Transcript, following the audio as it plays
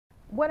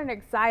What an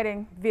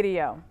exciting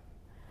video.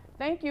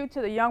 Thank you to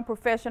the young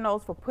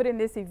professionals for putting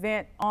this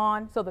event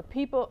on so the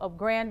people of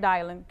Grand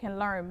Island can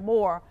learn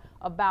more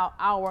about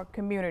our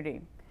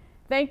community.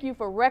 Thank you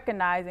for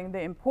recognizing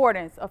the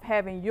importance of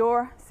having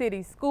your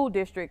city school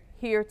district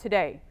here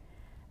today.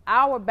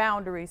 Our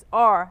boundaries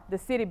are the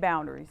city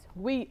boundaries.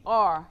 We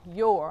are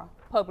your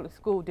public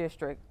school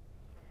district.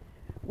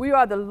 We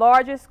are the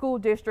largest school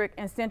district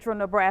in central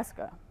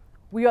Nebraska.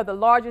 We are the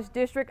largest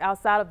district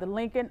outside of the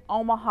Lincoln,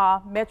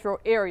 Omaha metro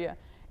area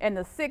and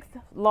the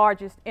 6th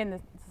largest in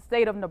the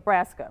state of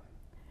Nebraska.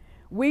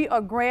 We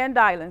are Grand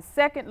Island's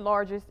 2nd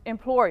largest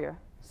employer,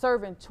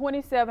 serving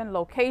 27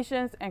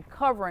 locations and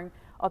covering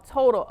a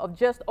total of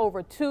just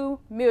over 2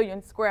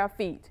 million square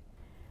feet.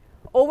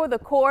 Over the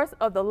course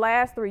of the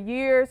last 3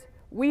 years,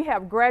 we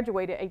have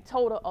graduated a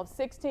total of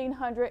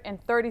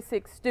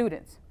 1,636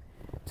 students.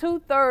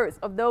 2/3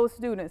 of those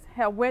students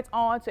have went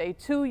on to a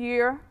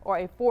 2-year or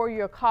a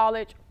 4-year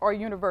college or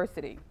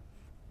university.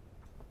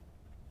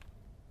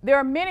 There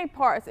are many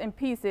parts and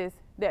pieces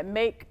that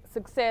make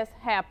success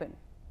happen.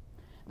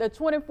 The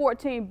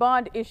 2014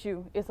 bond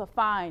issue is a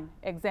fine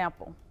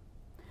example.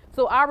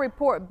 So I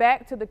report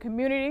back to the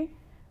community,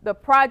 the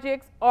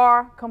projects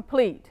are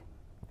complete.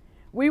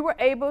 We were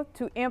able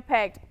to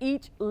impact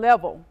each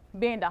level,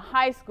 being the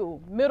high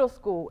school, middle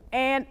school,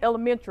 and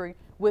elementary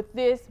with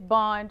this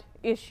bond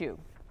issue.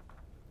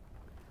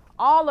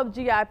 All of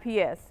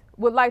GIPS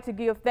would like to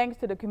give thanks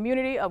to the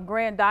community of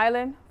Grand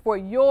Island for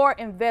your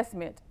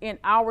investment in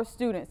our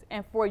students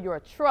and for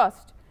your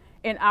trust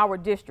in our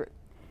district.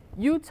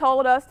 You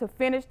told us to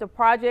finish the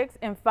projects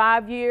in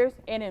 5 years,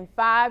 and in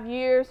 5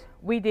 years,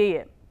 we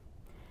did.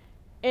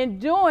 In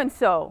doing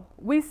so,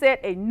 we set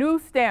a new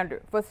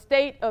standard for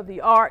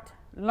state-of-the-art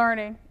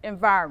learning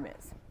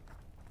environments.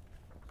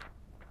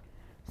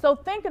 So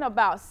thinking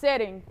about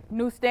setting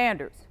new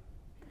standards,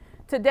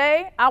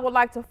 today I would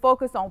like to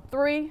focus on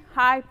 3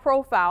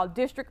 high-profile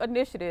district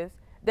initiatives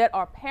that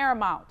are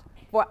paramount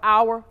for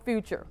our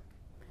future: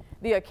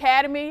 the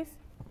academies,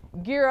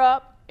 Gear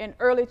Up, and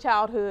early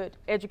childhood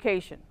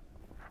education.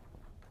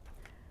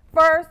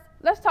 First,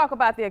 let's talk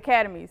about the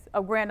academies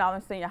of Grand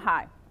Island Senior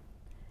High.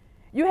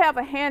 You have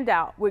a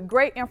handout with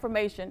great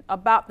information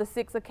about the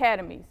 6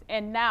 academies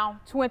and now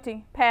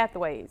 20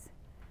 pathways.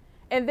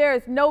 And there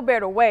is no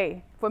better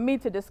way for me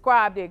to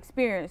describe the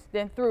experience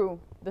than through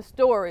the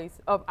stories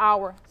of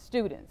our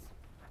students.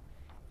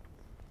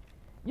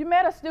 You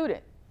met a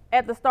student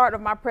at the start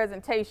of my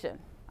presentation,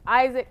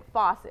 Isaac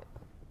Fawcett.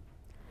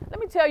 Let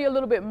me tell you a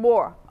little bit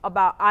more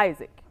about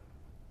Isaac.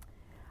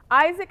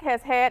 Isaac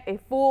has had a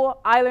full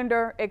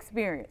Islander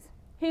experience.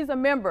 He's a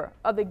member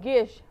of the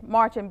Gish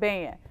Marching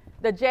Band,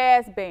 the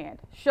jazz band,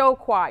 show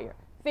choir,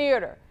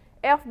 theater,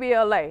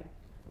 FBLA,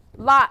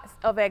 lots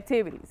of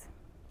activities.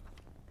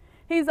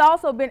 He's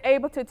also been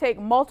able to take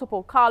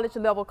multiple college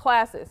level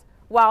classes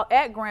while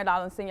at Grand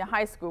Island Senior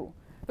High School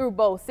through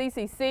both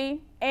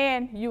CCC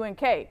and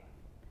UNK.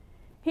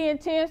 He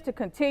intends to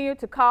continue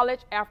to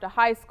college after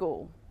high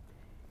school.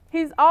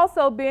 He's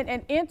also been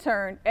an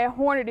intern at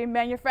Hornady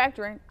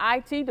Manufacturing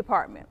IT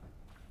department.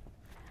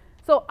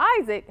 So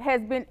Isaac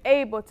has been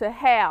able to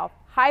have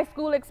high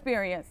school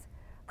experience,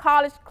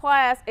 college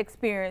class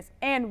experience,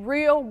 and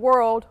real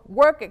world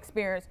work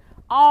experience,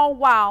 all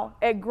while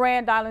at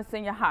Grand Island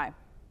Senior High.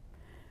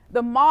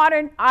 The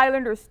modern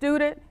Islander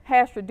student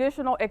has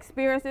traditional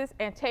experiences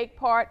and take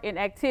part in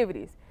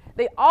activities.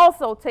 They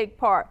also take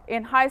part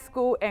in high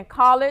school and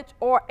college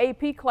or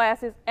AP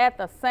classes at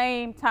the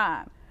same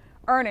time,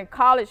 earning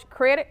college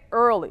credit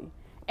early,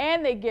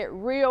 and they get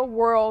real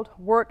world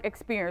work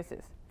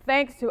experiences,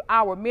 thanks to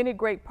our many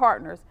great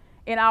partners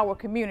in our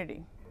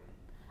community.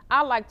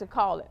 I like to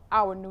call it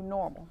our new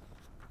normal.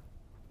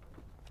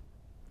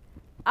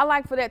 I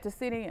like for that to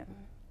sit in.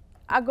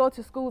 I go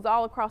to schools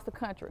all across the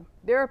country.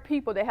 There are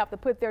people that have to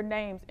put their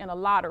names in a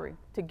lottery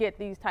to get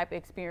these type of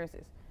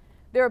experiences.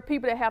 There are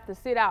people that have to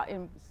sit out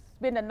and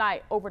spend the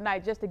night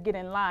overnight just to get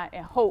in line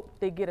and hope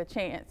they get a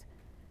chance.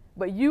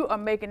 But you are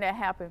making that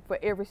happen for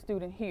every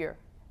student here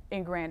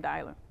in Grand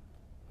Island.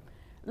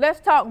 Let's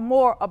talk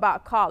more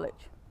about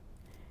college.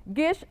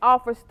 Gish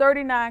offers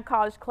 39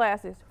 college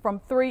classes from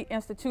 3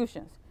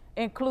 institutions,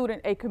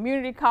 including a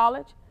community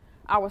college,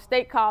 our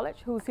state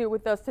college, who's here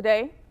with us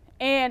today,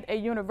 and a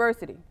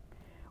university.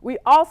 We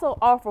also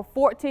offer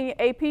 14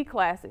 AP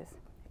classes.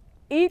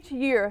 Each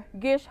year,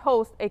 Gish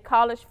hosts a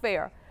college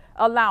fair,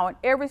 allowing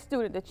every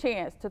student the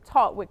chance to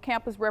talk with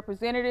campus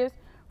representatives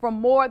from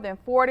more than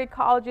 40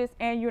 colleges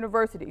and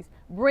universities,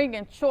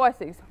 bringing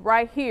choices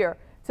right here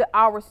to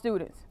our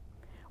students.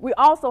 We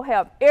also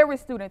have every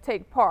student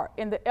take part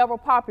in the ever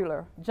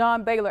popular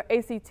John Baylor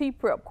ACT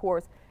Prep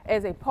course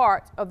as a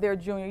part of their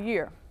junior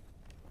year.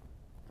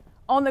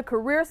 On the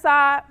career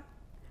side,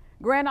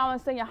 Grand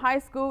Island Senior High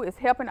School is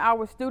helping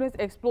our students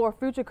explore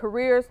future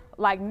careers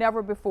like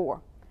never before.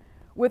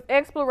 With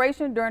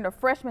exploration during the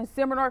freshman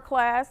seminar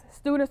class,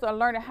 students are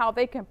learning how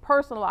they can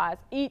personalize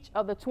each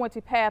of the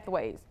 20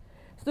 pathways.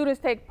 Students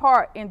take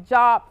part in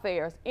job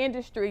fairs,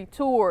 industry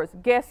tours,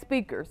 guest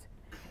speakers.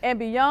 And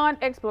beyond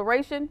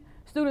exploration,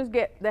 Students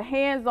get the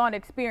hands-on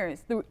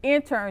experience through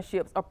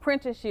internships,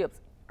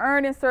 apprenticeships,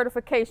 earning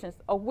certifications,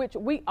 of which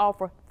we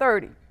offer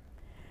 30.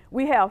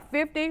 We have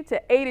 50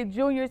 to 80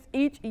 juniors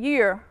each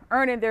year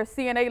earning their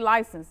CNA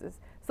licenses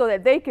so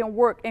that they can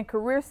work in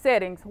career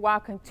settings while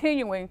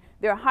continuing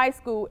their high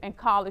school and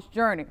college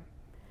journey.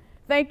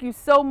 Thank you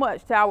so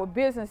much to our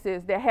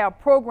businesses that have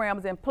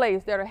programs in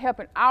place that are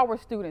helping our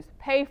students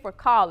pay for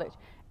college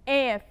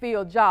and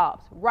fill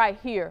jobs right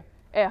here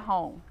at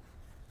home.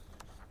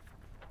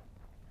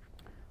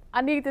 I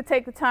need to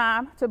take the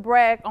time to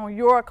brag on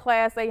your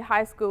Class A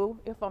high school,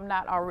 if I'm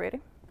not already.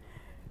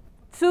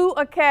 2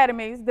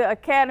 academies, the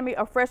Academy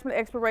of Freshman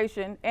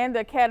Exploration and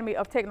the Academy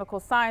of Technical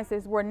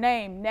Sciences, were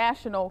named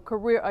National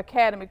Career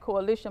Academy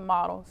Coalition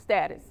Model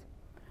status.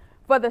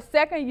 For the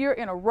 2nd year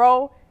in a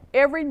row,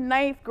 every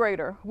 9th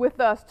grader with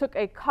us took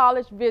a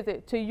college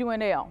visit to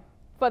UNL.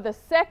 For the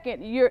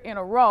 2nd year in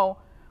a row,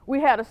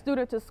 we had a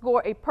student to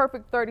score a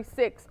perfect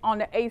 36 on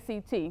the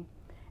ACT.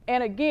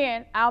 And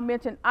again, I'll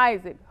mention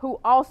Isaac, who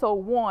also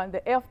won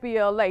the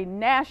FBLA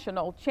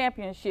National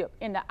Championship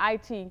in the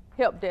IT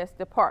Help Desk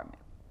Department.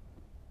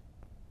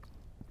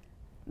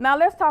 Now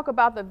let's talk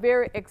about the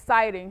very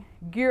exciting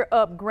Gear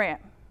Up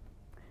grant.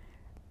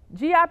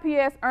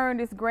 GIPS earned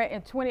this grant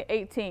in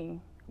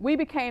 2018. We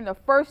became the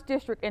first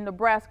district in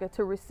Nebraska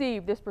to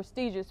receive this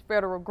prestigious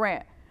federal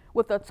grant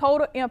with a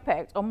total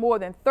impact of more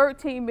than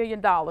 $13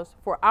 million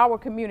for our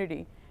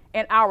community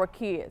and our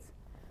kids.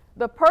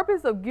 The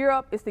purpose of Gear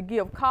Up is to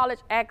give college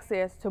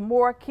access to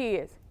more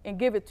kids and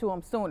give it to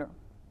them sooner,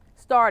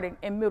 starting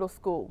in middle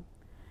school.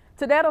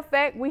 To that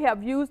effect, we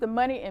have used the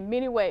money in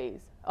many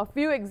ways. A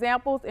few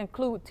examples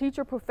include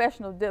teacher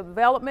professional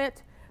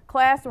development,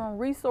 classroom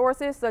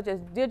resources such as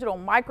digital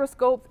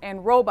microscopes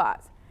and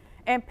robots,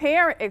 and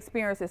parent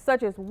experiences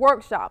such as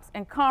workshops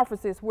and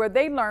conferences where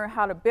they learn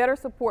how to better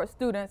support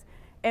students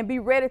and be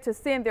ready to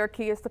send their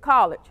kids to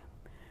college.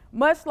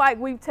 Much like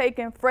we've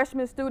taken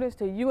freshman students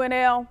to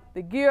UNL,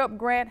 the Gear Up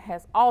grant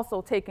has also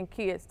taken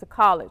kids to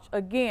college,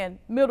 again,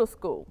 middle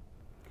school.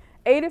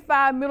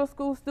 85 middle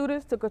school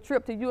students took a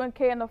trip to UNK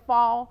in the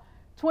fall.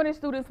 20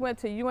 students went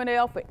to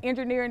UNL for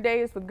engineering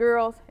days for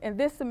girls, and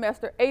this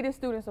semester 80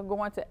 students are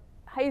going to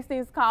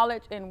Hastings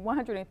College and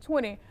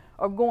 120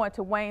 are going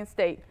to Wayne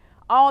State,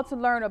 all to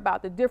learn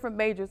about the different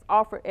majors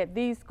offered at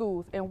these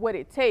schools and what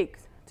it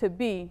takes to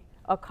be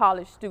a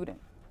college student.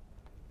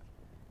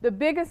 The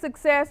biggest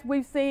success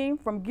we've seen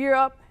from Gear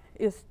Up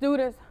is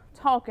students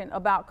talking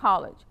about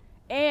college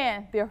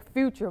and their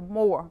future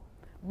more,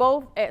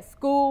 both at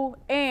school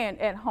and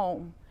at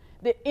home.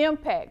 The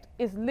impact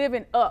is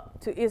living up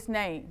to its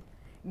name,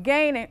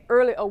 gaining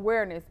early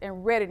awareness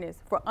and readiness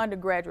for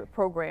undergraduate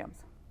programs.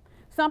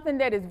 Something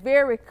that is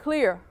very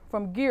clear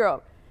from Gear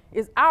Up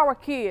is our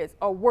kids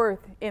are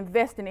worth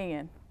investing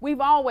in. We've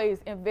always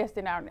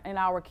invested in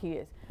our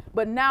kids,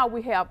 but now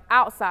we have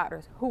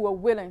outsiders who are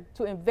willing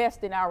to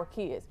invest in our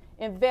kids,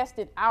 invest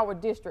in our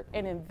district,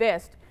 and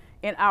invest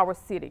in our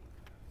city.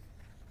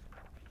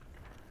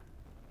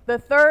 The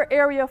third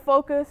area of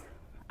focus,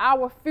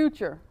 our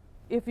future,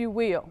 if you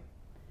will,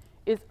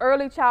 is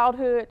early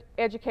childhood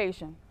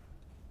education.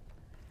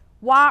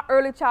 Why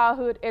early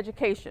childhood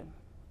education?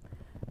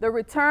 The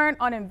return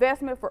on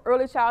investment for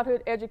early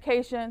childhood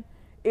education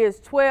is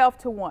 12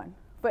 to 1.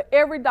 For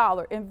every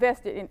dollar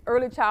invested in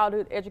early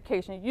childhood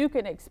education, you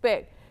can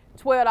expect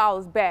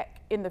 $12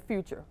 back in the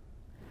future.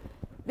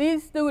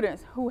 These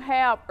students who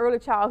have early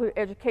childhood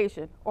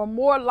education are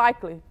more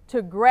likely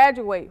to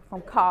graduate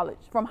from college,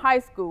 from high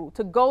school,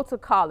 to go to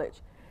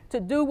college,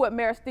 to do what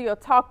Mayor Steele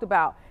talked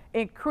about,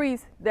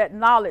 increase that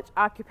knowledge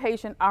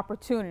occupation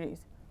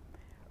opportunities.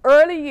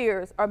 Early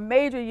years are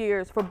major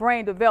years for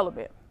brain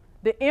development.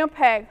 The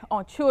impact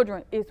on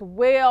children is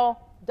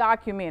well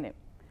documented.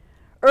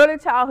 Early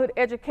childhood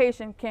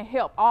education can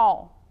help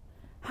all.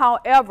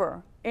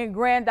 However, in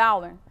Grand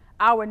Island,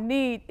 our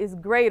need is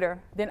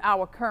greater than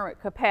our current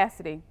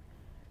capacity.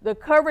 The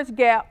coverage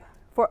gap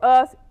for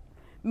us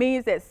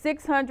means that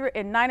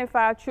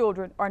 695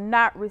 children are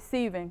not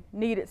receiving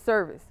needed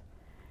service.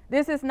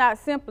 This is not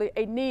simply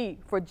a need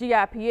for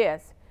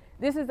GIPS.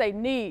 This is a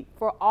need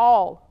for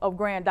all of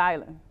Grand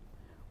Island.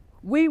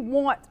 We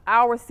want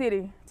our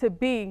city to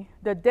be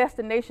the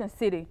destination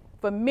city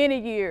for many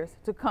years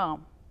to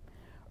come.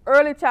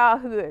 Early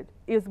childhood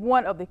is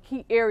one of the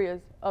key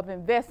areas of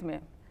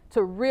investment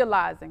to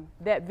realizing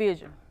that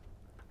vision.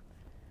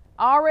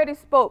 I already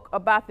spoke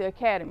about the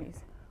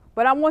academies,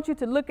 but I want you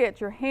to look at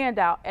your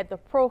handout at the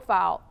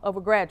profile of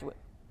a graduate.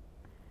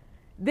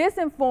 This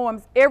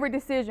informs every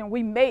decision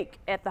we make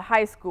at the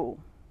high school.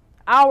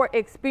 Our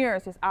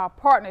experiences, our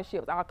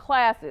partnerships, our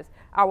classes,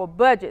 our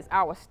budgets,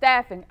 our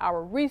staffing,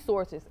 our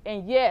resources,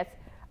 and yes,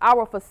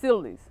 our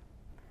facilities.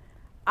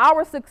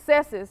 Our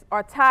successes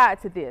are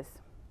tied to this.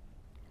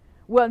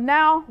 Well,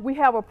 now we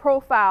have a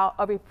profile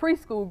of a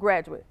preschool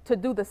graduate to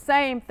do the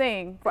same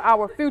thing for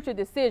our future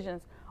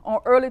decisions on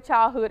early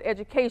childhood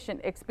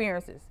education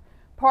experiences,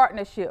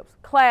 partnerships,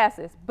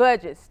 classes,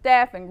 budgets,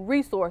 staffing,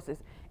 resources,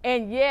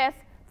 and yes,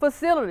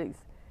 facilities.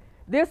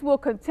 This will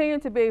continue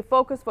to be a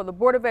focus for the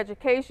Board of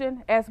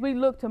Education as we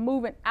look to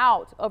moving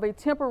out of a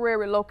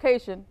temporary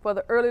location for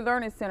the Early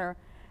Learning Center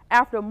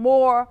after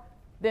more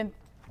than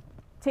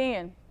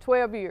 10,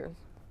 12 years.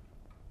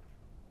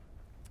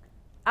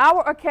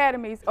 Our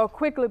academies are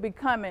quickly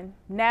becoming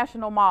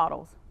national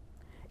models.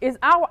 It's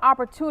our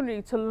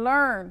opportunity to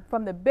learn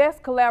from the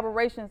best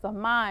collaborations of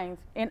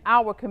minds in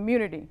our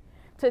community,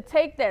 to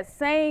take that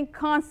same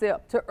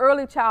concept to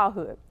early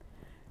childhood.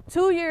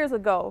 2 years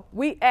ago,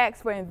 we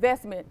asked for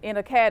investment in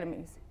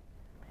academies.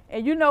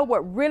 And you know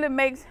what really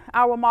makes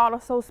our model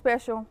so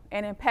special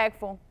and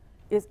impactful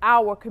is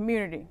our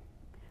community.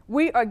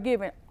 We are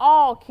giving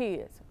all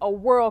kids a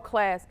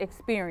world-class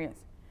experience.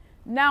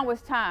 Now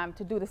it's time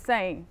to do the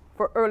same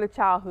for early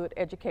childhood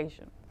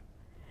education.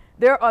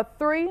 There are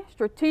 3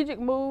 strategic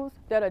moves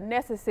that are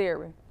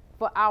necessary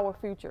for our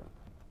future.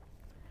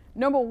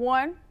 Number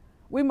 1,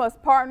 we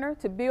must partner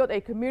to build a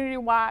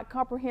community-wide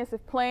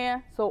comprehensive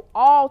plan so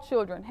all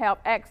children have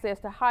access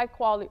to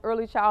high-quality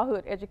early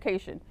childhood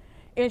education,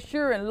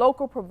 ensuring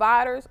local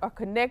providers are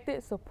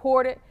connected,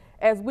 supported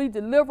as we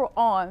deliver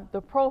on the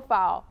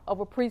profile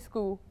of a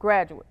preschool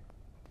graduate.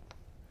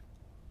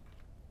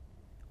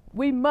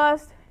 We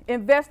must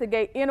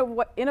investigate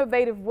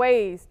innovative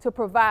ways to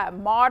provide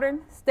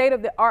modern,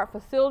 state-of-the-art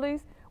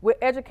facilities with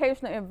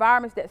educational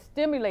environments that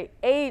stimulate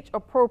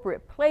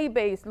age-appropriate,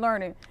 play-based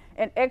learning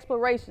and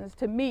explorations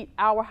to meet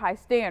our high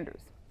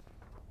standards.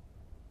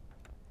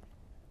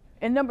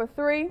 And number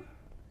 3,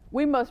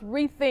 we must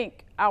rethink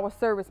our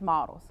service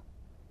models.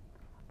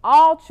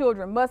 All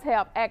children must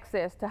have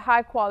access to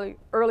high-quality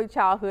early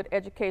childhood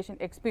education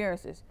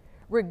experiences,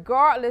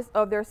 regardless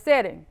of their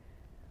setting.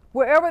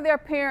 Wherever their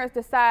parents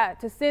decide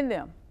to send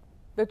them,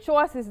 the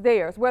choice is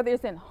theirs, whether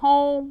it's in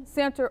home,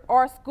 center,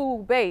 or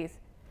school-based.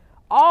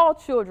 All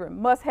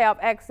children must have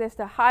access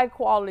to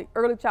high-quality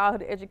early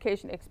childhood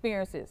education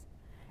experiences,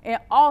 and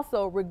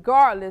also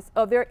regardless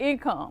of their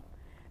income.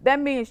 That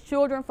means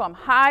children from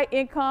high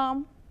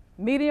income,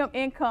 medium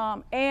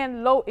income,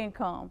 and low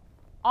income.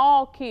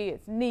 All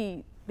kids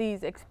need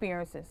these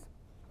experiences.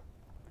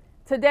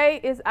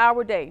 Today is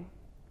our day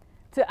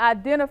to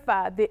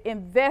identify the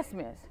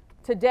investments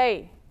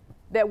today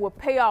that will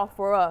pay off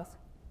for us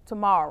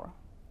tomorrow.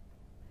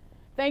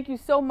 Thank you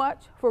so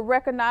much for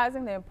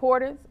recognizing the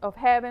importance of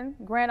having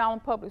Grand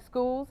Island Public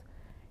Schools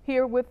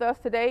here with us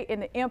today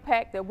and the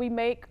impact that we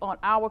make on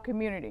our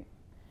community.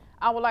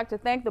 I would like to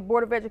thank the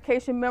Board of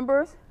Education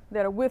members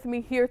that are with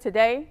me here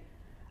today.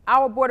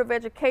 Our Board of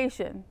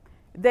Education,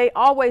 they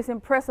always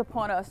impress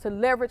upon us to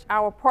leverage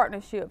our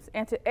partnerships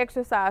and to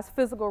exercise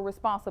physical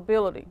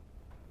responsibility.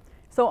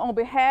 So on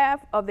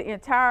behalf of the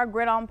entire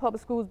Grand Island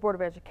Public Schools Board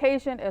of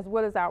Education, as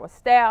well as our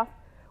staff,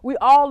 we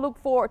all look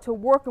forward to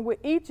working with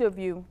each of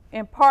you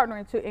and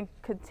partnering to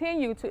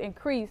continue to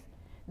increase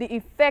the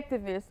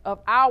effectiveness of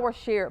our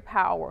shared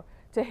power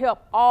to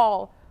help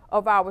all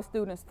of our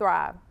students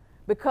thrive.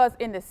 Because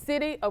in the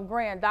city of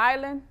Grand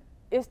Island,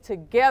 it's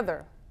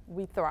together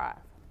we thrive.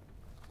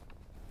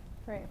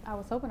 Great. I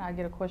was hoping I'd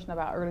get a question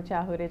about early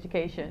childhood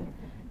education.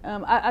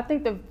 I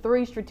think the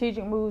 3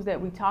 strategic moves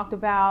that we talked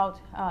about,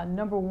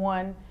 number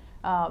 1,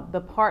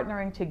 the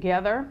partnering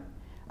together.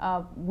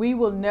 We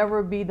will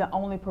never be the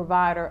only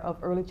provider of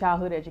early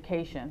childhood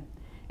education.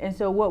 And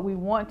so what we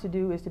want to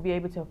do is to be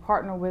able to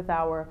partner with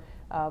our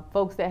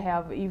folks that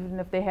have, even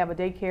if they have a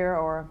daycare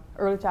or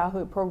early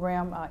childhood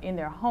program in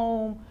their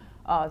home,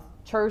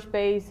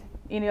 church-based,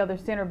 any other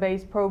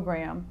center-based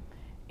program,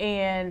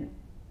 and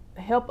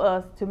help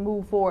us to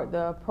move forward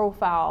the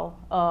profile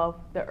of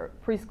the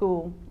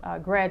preschool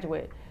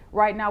graduate.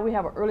 Right now we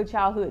have an early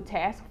childhood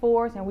task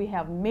force, and we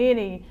have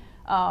many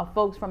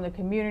folks from the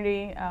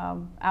community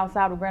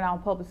outside of Grand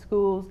Island Public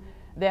Schools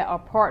that are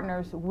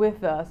partners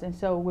with us, and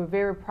so we're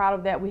very proud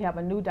of that. We have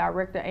a new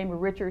director, Amy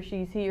Richards.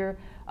 She's here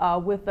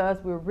with us.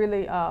 We're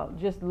really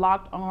just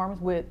locked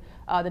arms with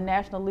the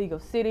National League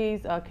of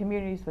Cities,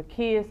 Communities for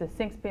Kids, the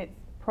Sixpence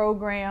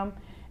program.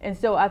 And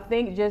so I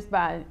think just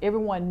by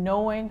everyone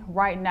knowing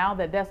right now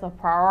that that's a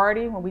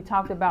priority, when we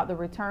talked about the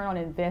return on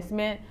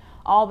investment,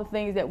 all the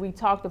things that we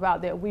talked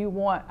about that we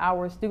want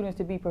our students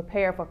to be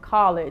prepared for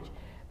college,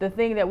 the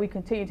thing that we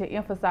continue to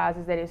emphasize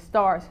is that it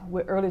starts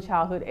with early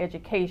childhood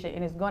education,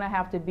 and it's going to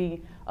have to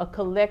be a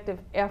collective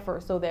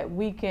effort so that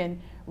we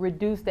can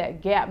reduce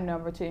that gap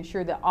number to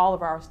ensure that all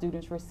of our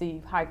students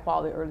receive high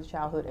quality early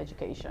childhood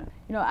education.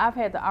 You know, I've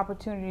had the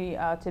opportunity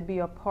to be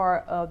a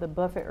part of the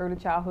Buffett Early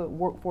Childhood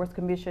Workforce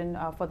Commission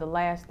for the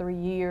last 3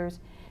 years,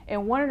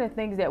 and one of the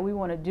things that we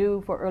want to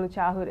do for early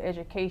childhood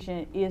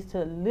education is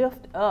to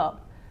lift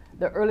up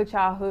the early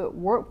childhood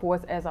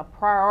workforce as a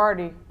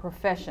priority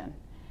profession.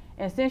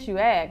 And since you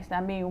asked, I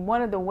mean,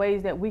 one of the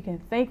ways that we can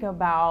think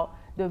about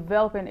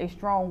developing a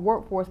strong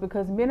workforce,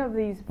 because many of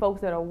these folks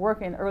that are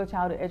working in early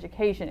childhood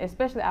education,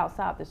 especially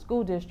outside the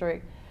school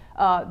district,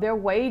 their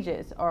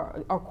wages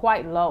are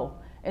quite low.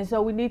 And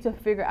so we need to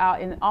figure out,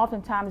 and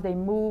oftentimes they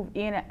move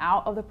in and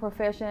out of the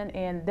profession,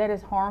 and that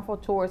is harmful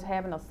towards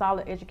having a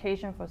solid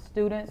education for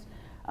students.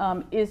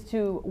 is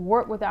to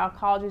work with our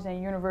colleges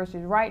and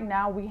universities. Right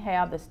now we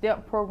have the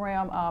STEP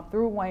program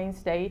through Wayne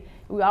State.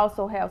 We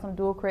also have some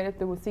dual credit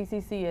through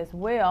CCC as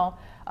well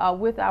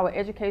with our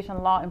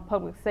Education Law and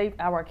Public Safety,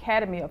 our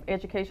Academy of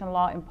Education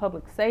Law and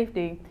Public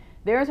Safety.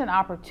 There's an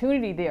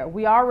opportunity there.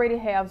 We already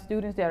have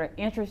students that are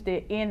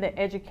interested in the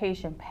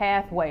education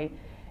pathway.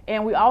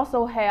 And we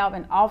also have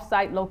an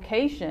off-site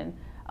location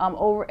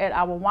over at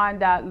our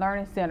Wyandotte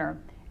Learning Center.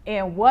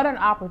 And what an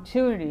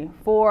opportunity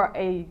for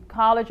a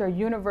college or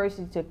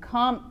university to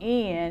come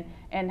in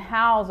and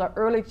house an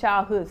early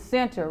childhood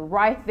center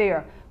right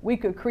there. We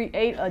could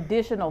create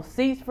additional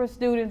seats for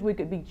students. We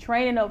could be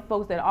training up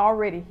folks that are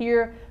already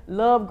here,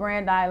 love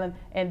Grand Island,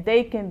 and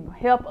they can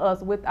help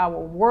us with our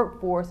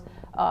workforce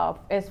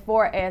as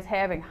far as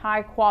having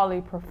high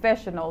quality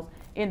professionals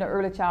in the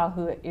early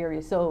childhood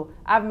area. So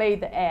I've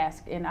made the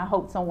ask, and I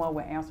hope someone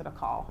will answer the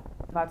call.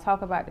 If I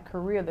talk about the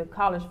career, the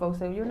college folks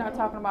say, you're not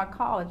talking about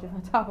college. If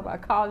I talk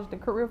about college, the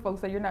career folks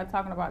say, you're not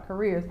talking about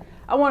careers.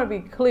 I want to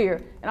be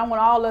clear, and I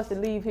want all of us to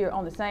leave here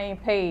on the same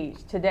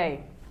page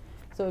today.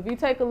 So if you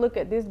take a look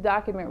at this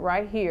document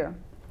right here,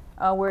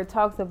 where it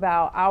talks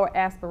about our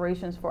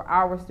aspirations for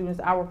our students,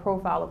 our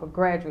profile of a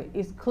graduate,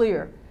 it's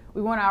clear.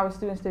 We want our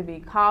students to be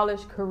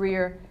college,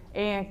 career,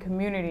 and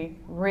community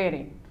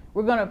ready.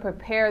 We're going to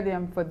prepare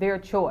them for their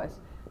choice.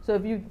 So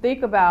if you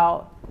think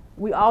about,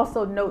 we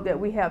also note that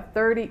we have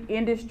 30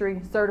 industry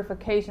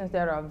certifications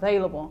that are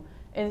available.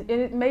 And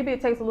maybe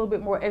it takes a little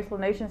bit more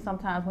explanation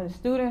sometimes. When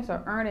students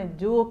are earning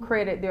dual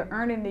credit, they're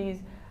earning these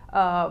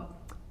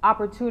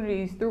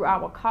opportunities through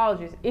our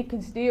colleges. It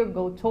can still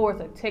go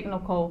towards a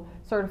technical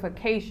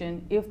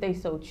certification if they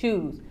so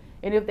choose.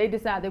 And if they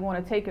decide they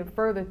want to take it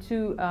further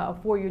to a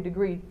four-year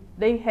degree,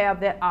 they have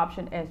that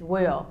option as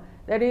well.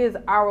 That is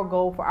our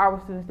goal for our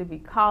students to be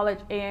college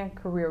and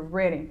career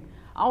ready.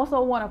 I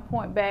also want to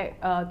point back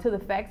to the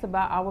facts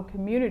about our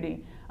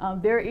community.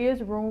 There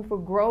is room for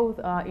growth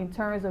in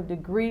terms of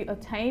degree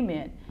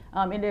attainment.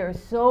 And there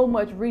is so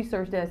much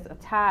research that's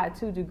tied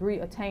to degree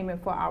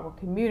attainment for our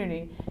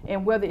community.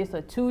 And whether it's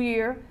a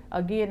 2-year,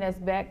 again, that's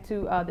back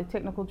to the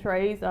technical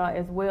trades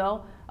as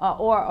well,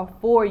 or a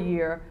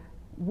 4-year,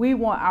 we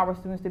want our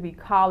students to be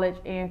college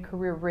and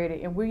career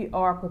ready, and we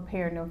are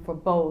preparing them for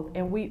both.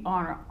 And we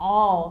honor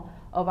all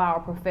of our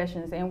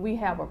professions, and we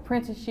have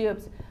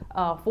apprenticeships,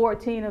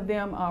 14 of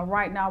them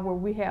right now, where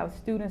we have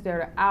students that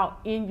are out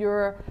in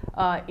your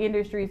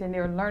industries and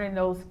they're learning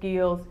those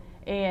skills.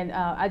 And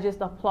I just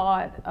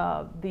applaud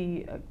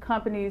the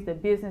companies, the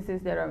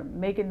businesses that are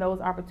making those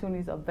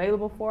opportunities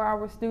available for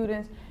our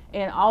students,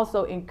 and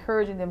also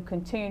encouraging them to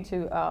continue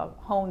to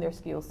hone their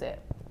skill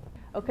set.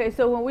 Okay,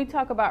 so when we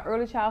talk about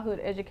early childhood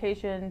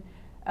education,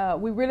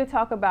 we really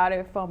talk about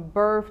it from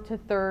birth to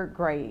 3rd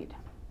grade.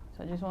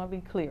 So I just want to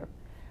be clear.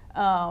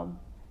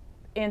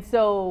 And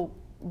so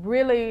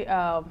really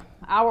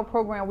our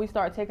program, we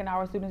start taking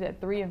our students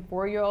at 3- and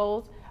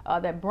 4-year-olds.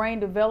 That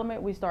brain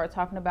development, we start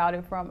talking about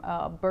it from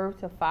birth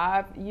to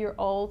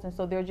 5-year-olds. And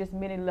so there are just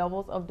many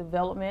levels of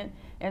development.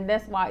 And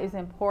that's why it's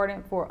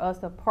important for us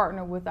to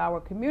partner with our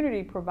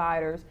community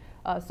providers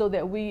so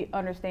that we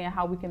understand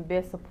how we can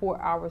best support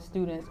our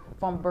students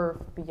from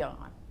birth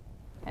beyond.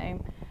 Okay.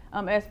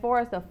 As far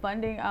as the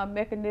funding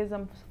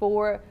mechanisms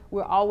for it,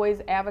 we're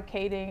always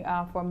advocating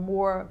for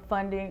more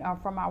funding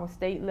from our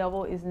state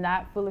level. It's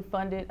not fully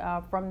funded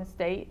from the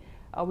state.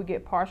 We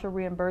get partial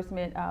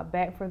reimbursement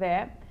back for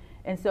that.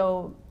 And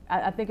so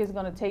I think it's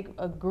going to take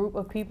a group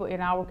of people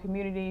in our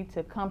community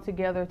to come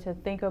together to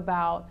think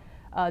about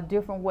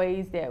different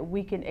ways that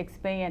we can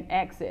expand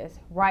access.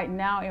 Right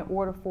now, in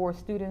order for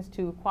students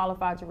to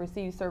qualify to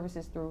receive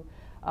services through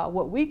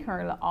what we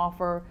currently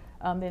offer,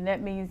 then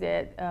that means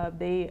that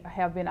they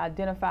have been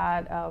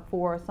identified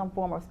for some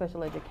form of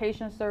special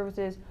education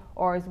services,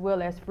 or as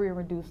well as free and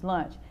reduced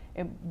lunch.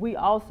 And we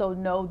also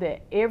know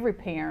that every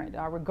parent,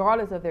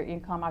 regardless of their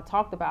income, I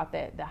talked about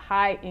that, the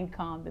high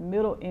income, the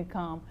middle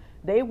income,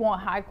 they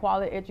want high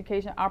quality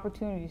education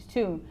opportunities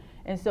too.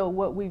 And so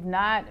what we've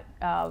not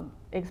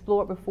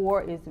explored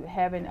before is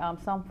having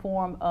some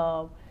form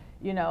of,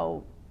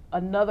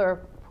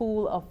 another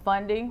pool of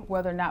funding,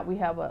 whether or not we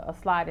have a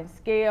sliding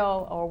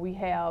scale, or we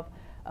have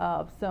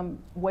some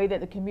way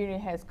that the community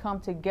has come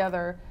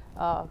together.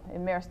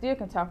 And Mayor Steele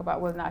can talk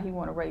about whether or not he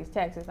want to raise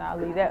taxes. I'll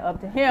leave that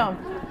up to him.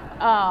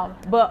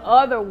 But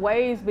other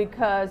ways,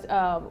 because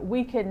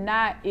we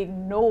cannot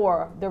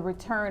ignore the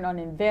return on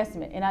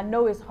investment. And I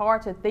know it's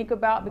hard to think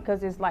about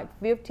because it's like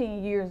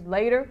 15 years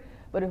later.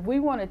 But if we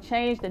want to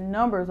change the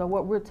numbers of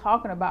what we're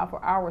talking about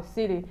for our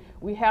city,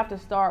 we have to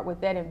start with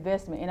that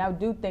investment. And I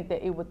do think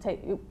that it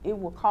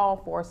will call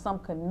for some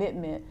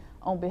commitment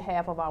on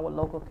behalf of our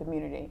local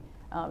community.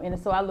 And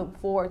so I look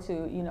forward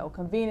to,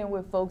 convening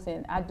with folks,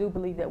 and I do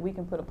believe that we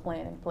can put a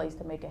plan in place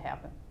to make it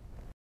happen.